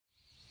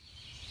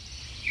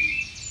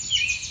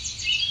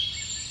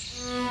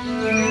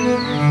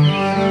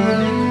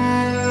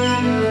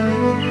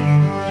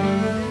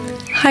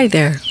Hi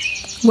there.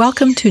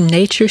 Welcome to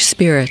Nature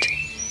Spirit,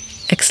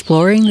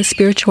 exploring the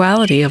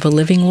spirituality of a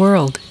living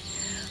world.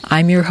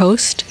 I'm your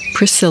host,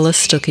 Priscilla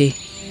Stuckey.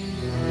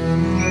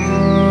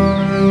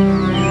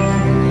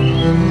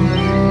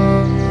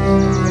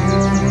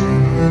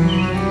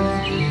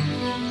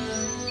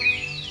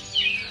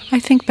 I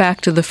think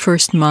back to the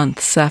first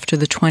months after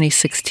the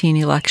 2016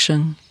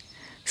 election.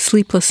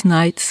 Sleepless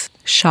nights,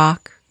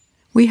 shock.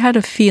 We had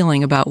a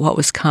feeling about what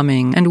was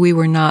coming, and we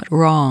were not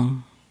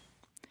wrong.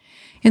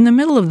 In the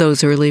middle of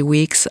those early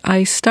weeks,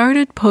 I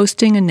started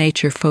posting a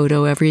nature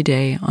photo every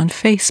day on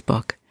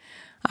Facebook.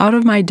 Out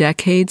of my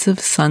decades of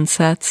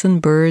sunsets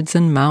and birds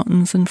and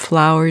mountains and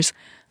flowers,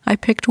 I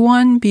picked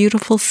one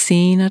beautiful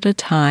scene at a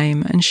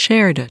time and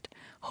shared it,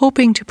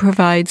 hoping to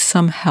provide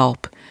some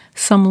help,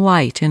 some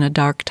light in a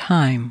dark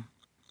time.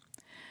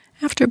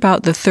 After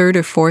about the third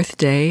or fourth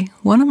day,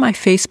 one of my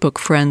Facebook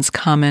friends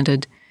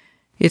commented,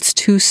 "It's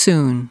too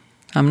soon.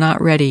 I'm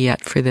not ready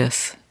yet for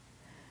this."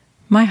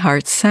 My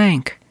heart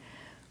sank.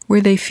 Were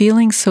they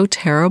feeling so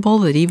terrible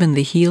that even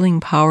the healing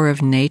power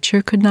of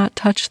nature could not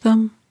touch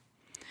them?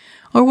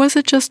 Or was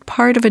it just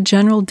part of a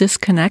general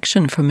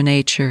disconnection from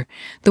nature,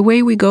 the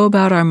way we go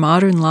about our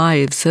modern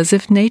lives as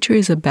if nature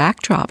is a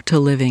backdrop to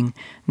living,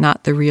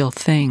 not the real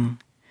thing?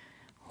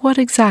 What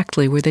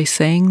exactly were they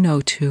saying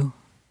no to?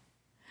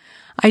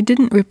 I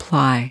didn't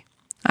reply.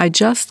 I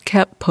just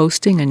kept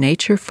posting a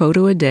nature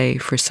photo a day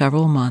for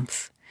several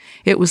months.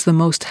 It was the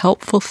most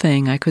helpful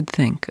thing I could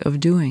think of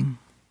doing.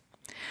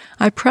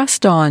 I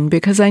pressed on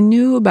because I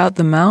knew about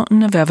the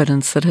mountain of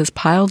evidence that has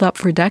piled up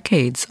for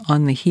decades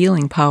on the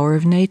healing power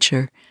of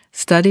nature,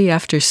 study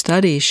after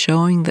study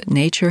showing that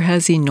nature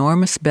has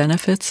enormous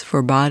benefits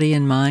for body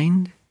and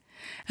mind.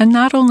 And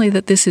not only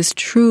that this is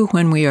true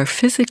when we are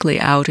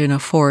physically out in a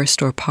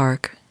forest or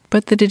park,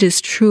 but that it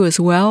is true as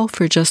well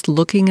for just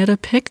looking at a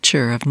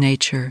picture of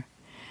nature.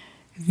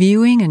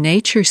 Viewing a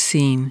nature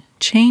scene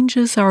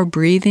changes our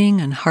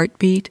breathing and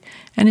heartbeat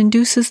and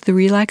induces the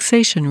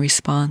relaxation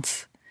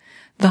response.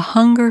 The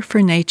hunger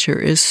for nature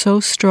is so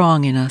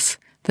strong in us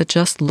that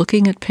just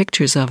looking at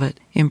pictures of it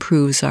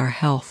improves our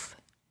health.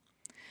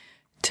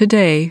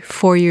 Today,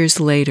 4 years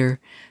later,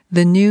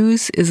 the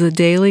news is a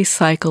daily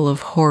cycle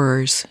of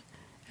horrors,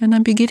 and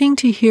I'm beginning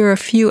to hear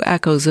a few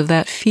echoes of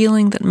that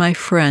feeling that my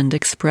friend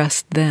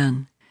expressed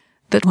then,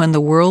 that when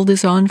the world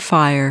is on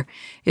fire,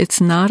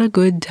 it's not a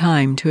good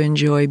time to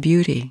enjoy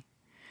beauty.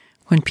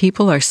 When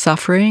people are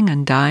suffering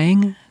and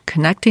dying,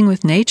 connecting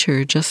with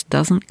nature just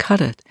doesn't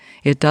cut it.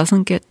 It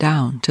doesn't get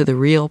down to the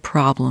real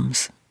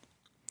problems.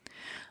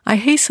 I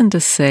hasten to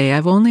say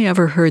I've only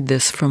ever heard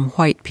this from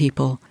white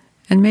people,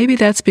 and maybe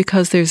that's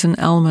because there's an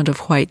element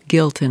of white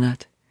guilt in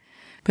it.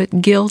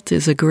 But guilt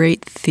is a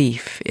great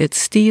thief. It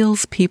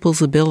steals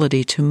people's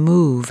ability to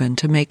move and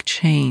to make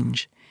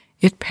change.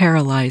 It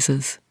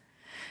paralyzes.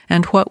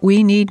 And what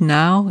we need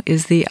now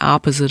is the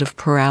opposite of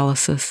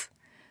paralysis,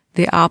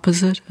 the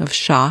opposite of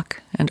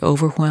shock and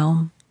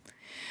overwhelm.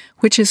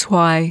 Which is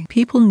why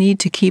people need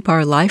to keep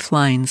our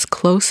lifelines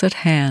close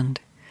at hand,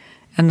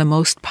 and the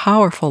most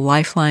powerful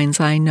lifelines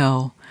I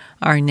know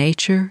are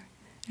nature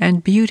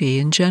and beauty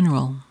in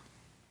general.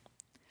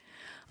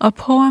 A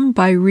poem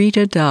by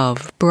Rita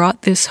Dove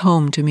brought this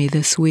home to me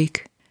this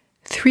week.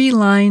 3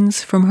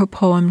 lines from her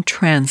poem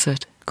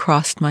Transit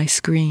crossed my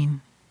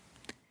screen.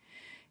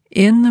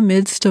 In the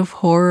midst of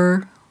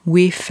horror,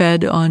 we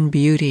fed on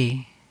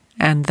beauty,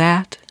 and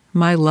that,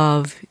 my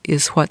love,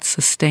 is what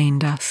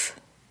sustained us.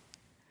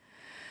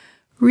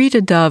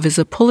 Rita Dove is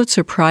a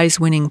Pulitzer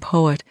Prize-winning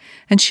poet,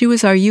 and she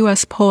was our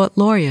U.S. Poet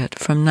Laureate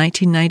from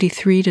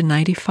 1993 to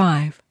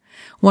 95,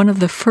 one of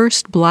the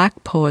first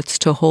black poets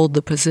to hold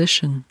the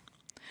position.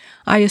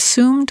 I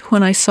assumed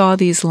when I saw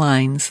these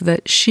lines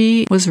that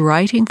she was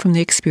writing from the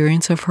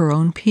experience of her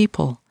own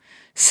people,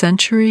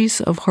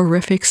 centuries of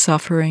horrific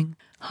suffering,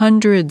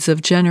 hundreds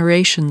of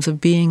generations of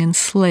being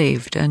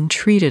enslaved and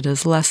treated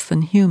as less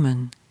than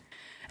human,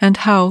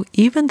 and how,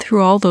 even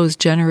through all those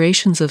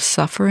generations of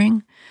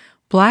suffering,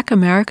 Black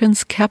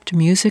Americans kept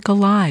music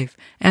alive,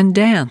 and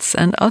dance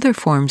and other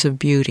forms of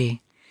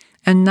beauty,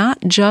 and not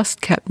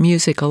just kept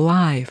music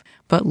alive,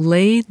 but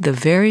laid the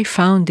very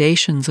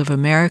foundations of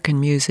American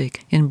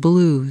music in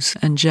blues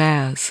and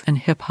jazz and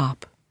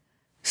hip-hop.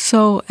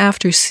 So,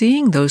 after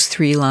seeing those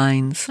 3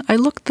 lines, I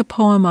looked the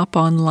poem up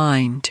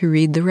online to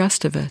read the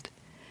rest of it.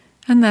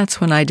 And that's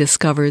when I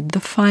discovered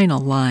the final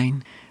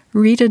line.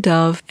 Rita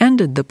Dove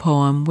ended the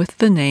poem with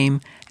the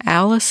name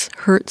Alice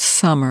Hertz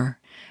Summer,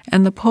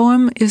 and the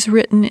poem is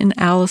written in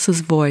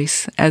Alice's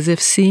voice as if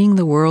seeing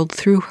the world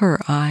through her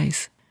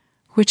eyes,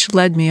 which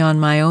led me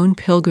on my own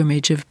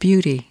pilgrimage of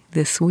beauty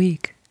this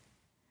week.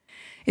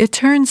 It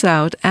turns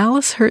out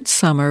Alice Hertz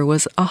Summer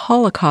was a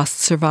Holocaust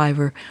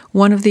survivor,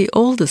 one of the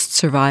oldest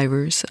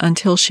survivors,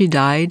 until she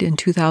died in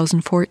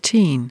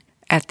 2014,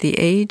 at the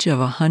age of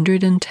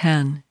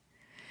 110.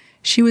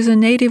 She was a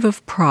native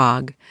of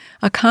Prague,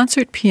 a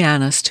concert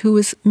pianist who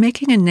was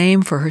making a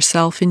name for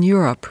herself in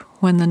Europe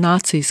when the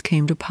Nazis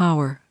came to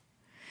power.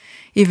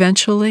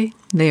 Eventually,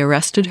 they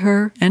arrested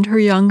her and her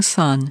young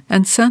son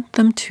and sent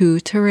them to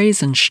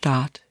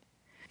Theresienstadt.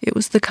 It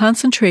was the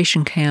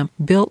concentration camp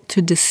built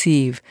to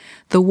deceive,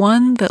 the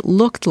one that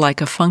looked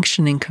like a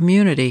functioning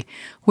community,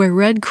 where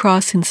Red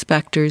Cross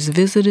inspectors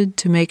visited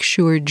to make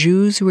sure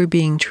Jews were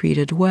being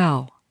treated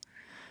well.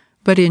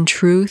 But in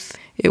truth,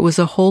 it was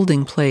a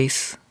holding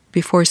place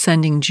before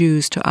sending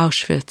Jews to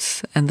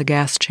Auschwitz and the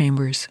gas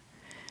chambers.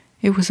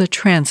 It was a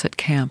transit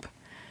camp,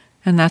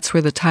 and that's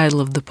where the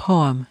title of the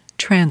poem,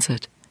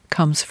 Transit,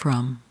 comes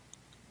from.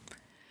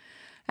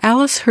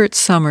 Alice Hurt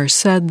Summers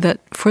said that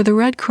for the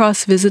Red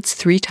Cross visits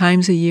 3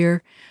 times a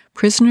year,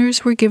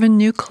 prisoners were given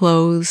new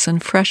clothes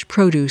and fresh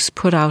produce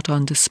put out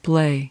on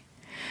display.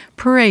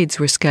 Parades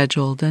were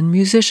scheduled and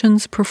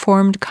musicians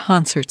performed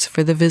concerts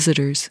for the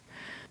visitors.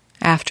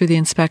 After the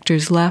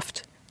inspectors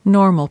left,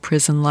 normal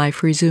prison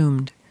life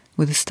resumed,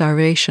 with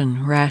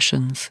starvation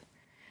rations.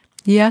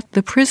 Yet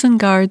the prison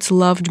guards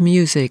loved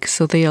music,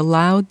 so they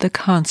allowed the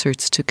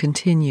concerts to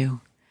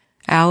continue.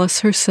 Alice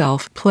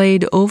herself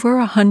played over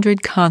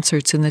 100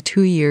 concerts in the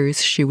 2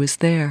 years she was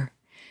there.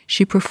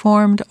 She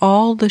performed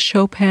all the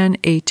Chopin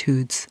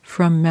etudes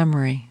from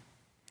memory.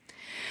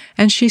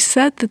 And she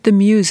said that the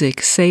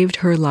music saved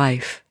her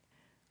life.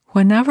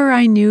 "Whenever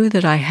I knew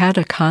that I had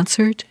a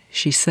concert,"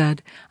 she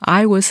said,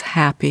 "I was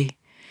happy.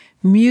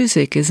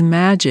 Music is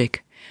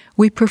magic.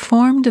 We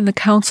performed in the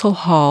council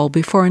hall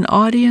before an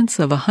audience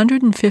of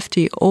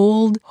 150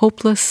 old,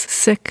 hopeless,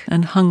 sick,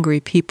 and hungry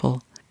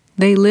people.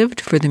 They lived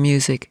for the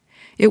music.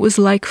 It was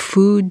like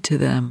food to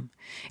them.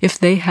 If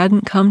they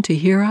hadn't come to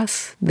hear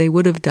us, they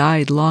would have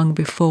died long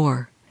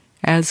before,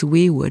 as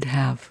we would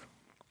have."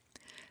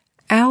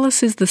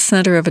 Alice is the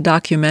center of a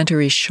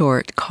documentary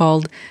short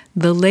called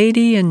The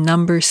Lady in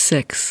Number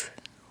 6,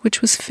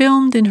 which was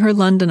filmed in her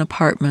London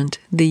apartment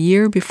the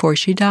year before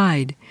she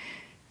died.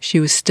 She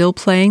was still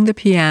playing the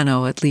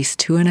piano at least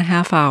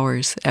 2.5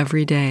 hours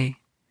every day.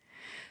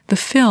 The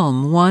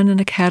film won an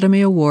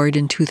Academy Award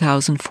in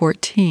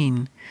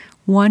 2014,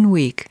 1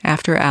 week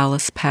after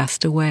Alice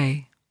passed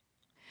away.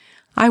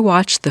 I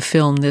watched the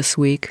film this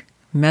week,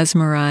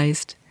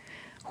 mesmerized.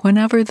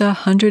 Whenever the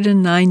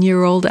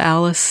 109-year-old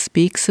Alice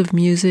speaks of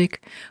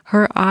music,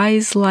 her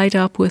eyes light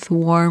up with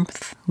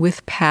warmth,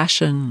 with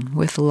passion,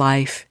 with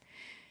life.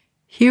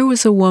 Here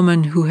was a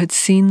woman who had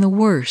seen the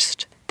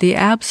worst, the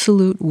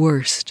absolute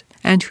worst,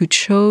 and who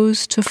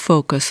chose to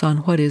focus on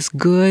what is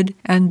good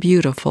and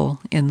beautiful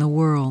in the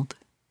world.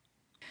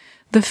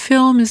 The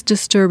film is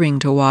disturbing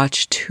to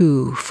watch,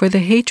 too, for the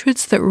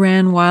hatreds that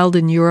ran wild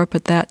in Europe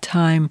at that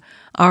time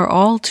are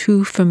all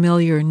too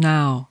familiar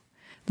now.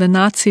 The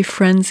Nazi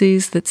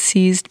frenzies that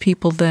seized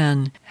people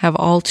then have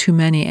all too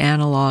many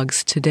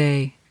analogues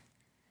today.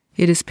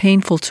 It is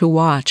painful to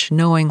watch,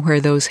 knowing where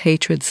those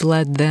hatreds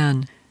led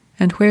then,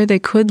 and where they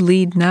could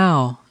lead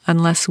now,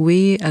 unless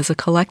we, as a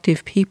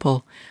collective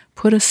people,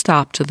 put a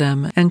stop to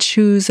them and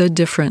choose a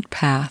different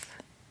path.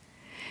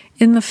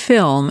 In the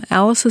film,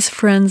 Alice's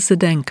friend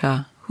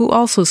Zdenka, who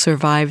also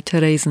survived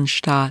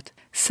Theresienstadt,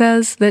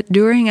 says that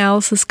during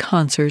Alice's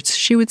concerts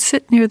she would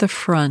sit near the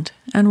front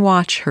and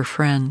watch her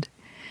friend.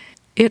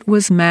 "It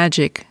was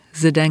magic,"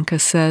 Zdenka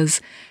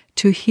says,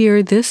 "to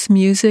hear this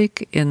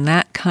music in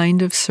that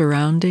kind of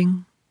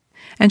surrounding."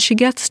 And she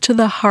gets to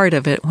the heart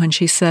of it when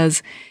she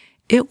says,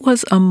 "It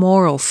was a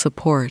moral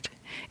support.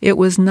 It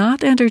was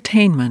not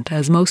entertainment,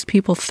 as most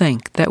people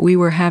think, that we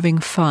were having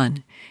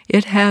fun.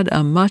 It had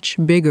a much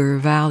bigger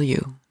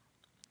value."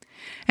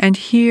 And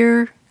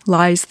here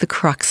lies the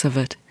crux of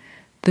it.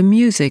 The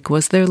music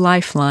was their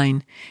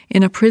lifeline.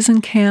 In a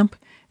prison camp,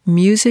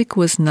 music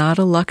was not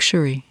a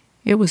luxury.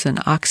 It was an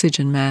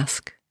oxygen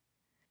mask.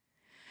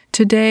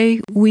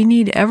 Today, we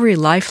need every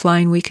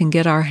lifeline we can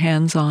get our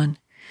hands on.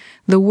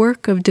 The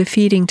work of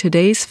defeating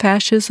today's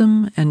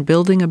fascism and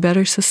building a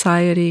better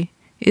society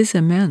is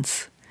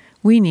immense.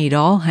 We need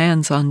all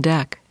hands on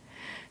deck.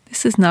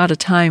 This is not a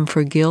time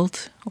for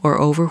guilt or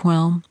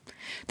overwhelm.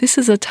 This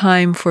is a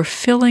time for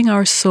filling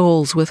our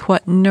souls with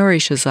what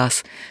nourishes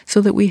us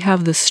so that we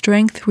have the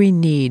strength we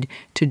need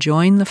to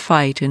join the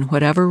fight in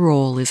whatever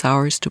role is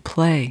ours to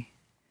play.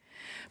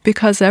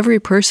 Because every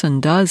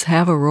person does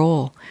have a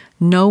role.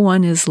 No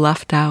one is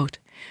left out.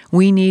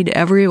 We need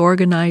every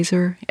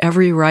organizer,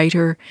 every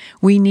writer.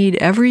 We need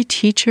every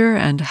teacher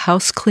and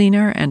house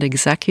cleaner and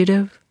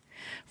executive.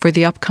 For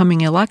the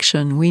upcoming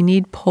election, we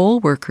need poll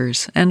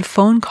workers and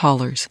phone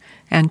callers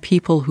and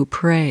people who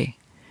pray.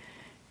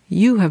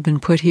 You have been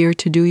put here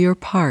to do your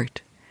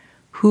part,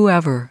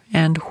 whoever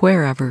and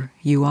wherever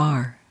you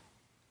are.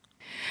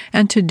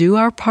 And to do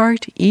our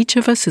part, each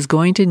of us is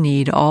going to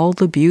need all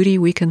the beauty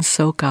we can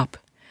soak up.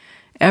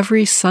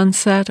 Every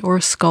sunset or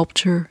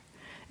sculpture,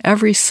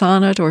 every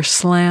sonnet or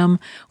slam,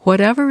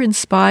 whatever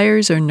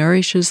inspires or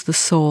nourishes the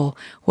soul,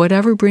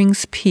 whatever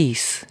brings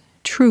peace,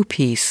 true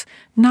peace,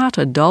 not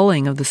a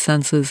dulling of the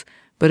senses,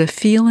 but a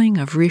feeling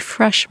of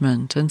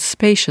refreshment and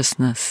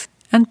spaciousness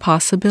and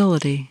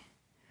possibility.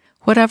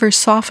 Whatever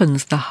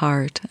softens the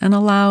heart and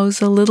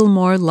allows a little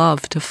more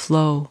love to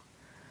flow.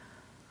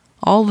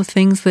 All the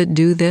things that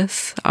do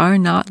this are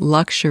not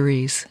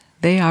luxuries,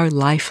 they are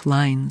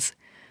lifelines.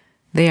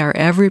 They are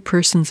every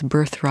person's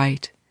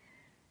birthright.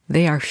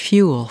 They are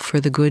fuel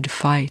for the good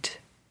fight.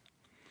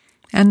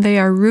 and they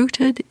are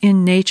rooted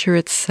in nature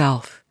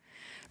itself,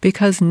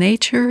 because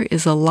nature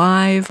is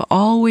alive,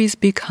 always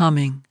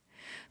becoming.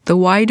 The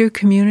wider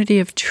community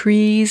of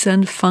trees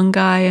and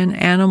fungi and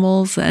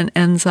animals and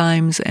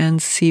enzymes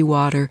and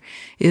seawater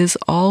is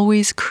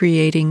always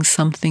creating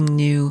something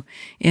new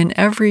in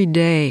every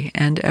day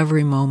and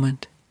every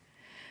moment.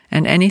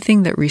 And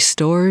anything that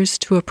restores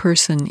to a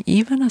person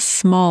even a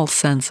small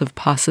sense of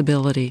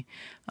possibility,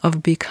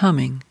 of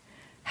becoming,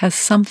 has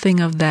something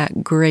of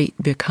that great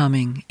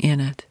becoming in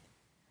it.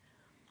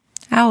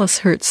 Alice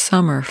Hurt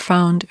Summer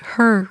found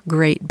her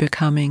great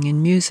becoming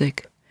in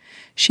music.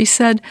 She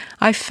said,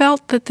 "I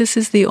felt that this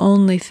is the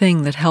only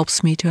thing that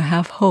helps me to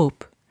have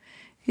hope.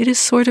 It is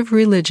sort of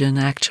religion,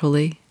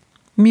 actually.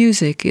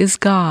 Music is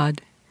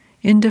God.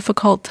 In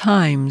difficult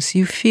times,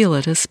 you feel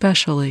it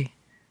especially,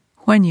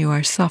 when you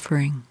are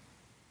suffering."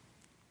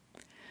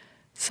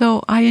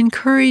 So I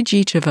encourage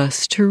each of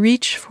us to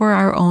reach for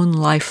our own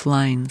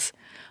lifelines,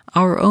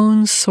 our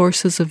own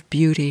sources of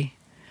beauty,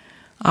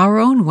 our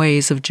own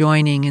ways of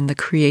joining in the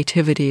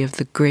creativity of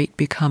the great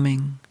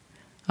becoming,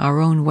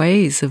 our own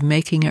ways of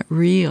making it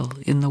real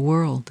in the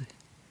world.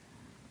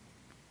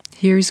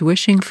 Here's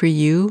wishing for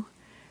you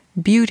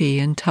beauty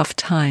in tough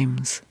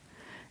times,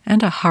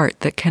 and a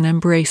heart that can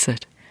embrace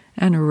it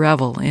and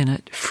revel in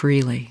it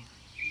freely.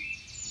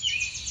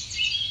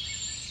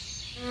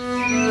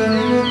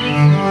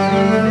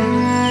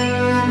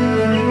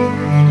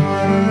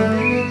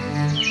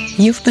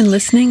 You've been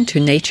listening to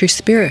Nature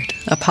Spirit,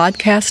 a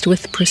podcast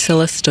with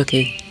Priscilla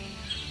Stuckey.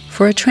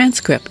 For a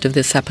transcript of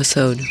this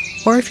episode,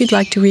 or if you'd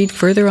like to read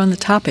further on the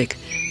topic,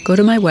 go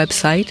to my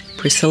website,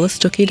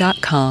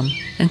 priscillastuckey.com,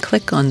 and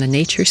click on the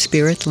Nature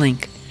Spirit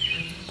link.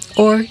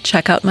 Or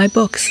check out my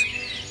books,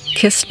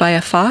 Kissed by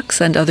a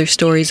Fox and Other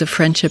Stories of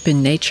Friendship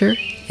in Nature,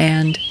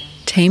 and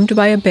Tamed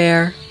by a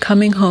Bear,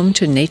 Coming Home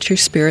to Nature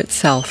Spirit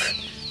Self,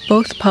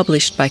 both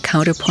published by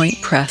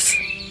Counterpoint Press.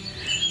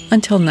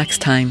 Until next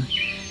time,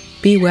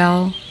 be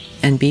well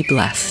and be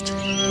blessed.